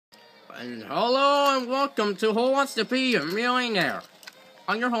And hello and welcome to Who Wants to Be a Millionaire?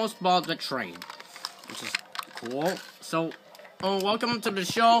 I'm your host, Bob the Train, which is cool. So, welcome to the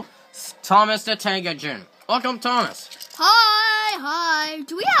show, Thomas the Tank Engine. Welcome, Thomas. Hi.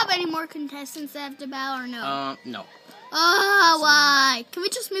 Do we have any more contestants that have to battle or no? No. Oh, why? Can we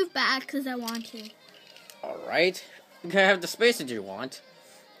just move back because I want to? Alright. You can have the space that you want.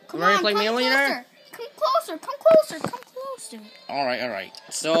 Come Ready on, to play come Millionaire? closer. Come closer. Alright.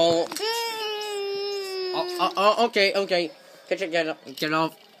 So, okay. Get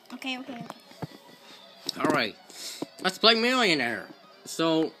off. Okay. Alright. Let's play Millionaire.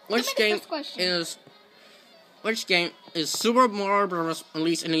 So, which game is Super Mario Bros.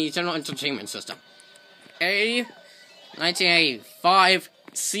 Released in the Nintendo Entertainment System? A. 1985.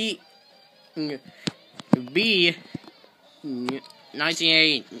 C. B.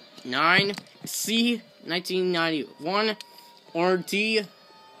 1989. C. 1991. Or D.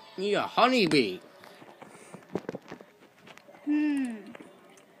 Honeybee.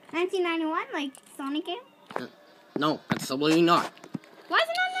 1991, like Sonic game? No, absolutely not. Why is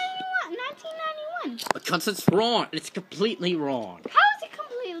it not 1991? Because it's wrong. It's completely wrong. How is it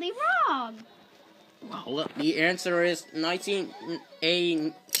completely wrong? Well, the answer is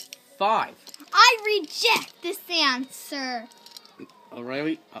 1985. I reject this answer.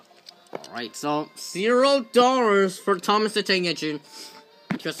 Alright, so $0 for Thomas the Tank Engine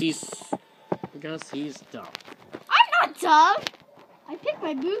because he's dumb. I'm not dumb. I pick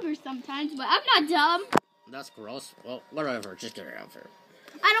my boogers sometimes, but I'm not dumb. That's gross. Well, whatever. Just get it out of here.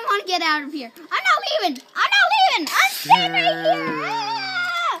 I don't want to get out of here. I'm not leaving. I'm staying right here.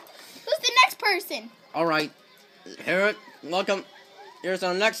 Ah! Who's the next person? Alright. Welcome. Here's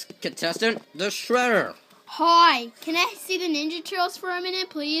our next contestant, the Shredder. Hi. Can I see the Ninja Turtles for a minute,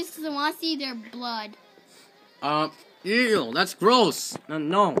 please? Because I want to see their blood. Ew, that's gross.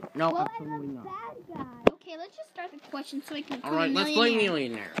 No, well, absolutely not. Bad guy. Okay, let's just start the question so we can play Alright, let's play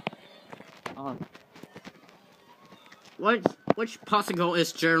Millionaire. Which popsicle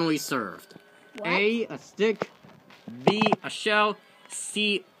is generally served? What? A stick, B, a shell,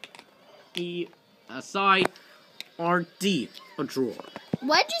 C, a side, or D, a drawer.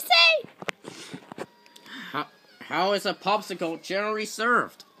 What'd you say? How is a popsicle generally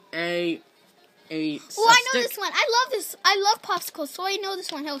served? A Oh, I know stick. this one. I love popsicles, so I know this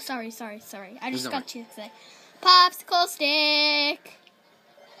one. Oh, sorry. I just got too excited. Popsicle stick.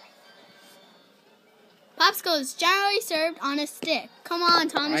 Popsicle is generally served on a stick. Come on,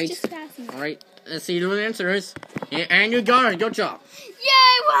 Thomas, just pass me. Alright, let's see what the answer is. And you got it. Good job.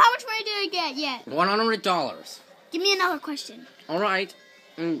 Yay! Well, how much money did I get yet? $100. Give me another question. Alright.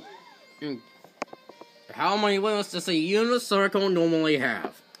 How many wheels does a unit circle normally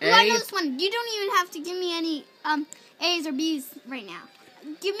have? Oh, I know this one. You don't even have to give me any A's or B's right now.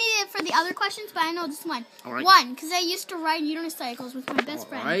 Give me it for the other questions, but I know this one. Alright. 1, because I used to ride unicycles with my best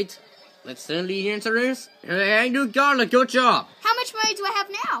friend. Alright. Let's see the answer is. And you got it. Good job. How much money do I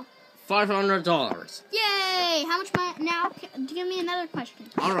have now? $500. Yay! How much money now? Give me another question.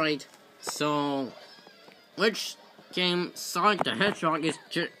 Alright. So, which game Sonic the Hedgehog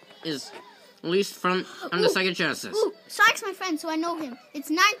is released from on the Sega Genesis? Sonic's my friend, so I know him. It's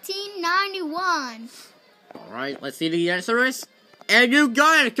 1991. Alright, let's see the answer is. And you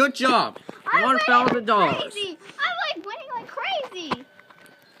got it. Good job. $1,000. I'm like winning like crazy.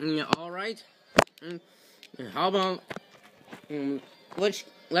 Alright. How about which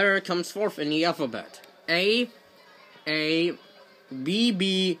letter comes fourth in the alphabet? A,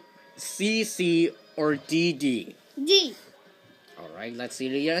 B, C, or D? D. Alright, let's see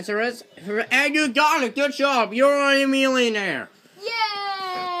the answer is. And you got it. Good job. You're a millionaire.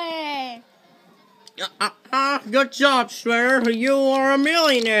 Yay! Good job, Shredder. You are a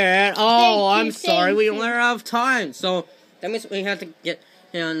millionaire. Oh, I'm sorry. We only have time. So, that means we have to get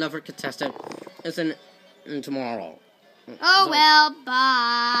another contestant. It's in tomorrow. Well,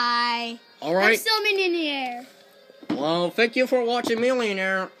 bye. Alright. I'm still a millionaire. Well, thank you for watching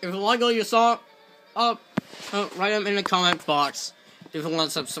Millionaire. If you like what you saw, write them in the comment box. If you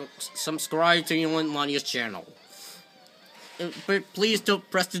want to subscribe to Ewan Lonnie's channel. But please don't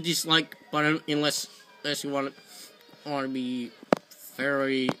press the dislike button unless you want to be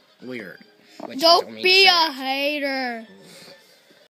very weird. Don't be a hater.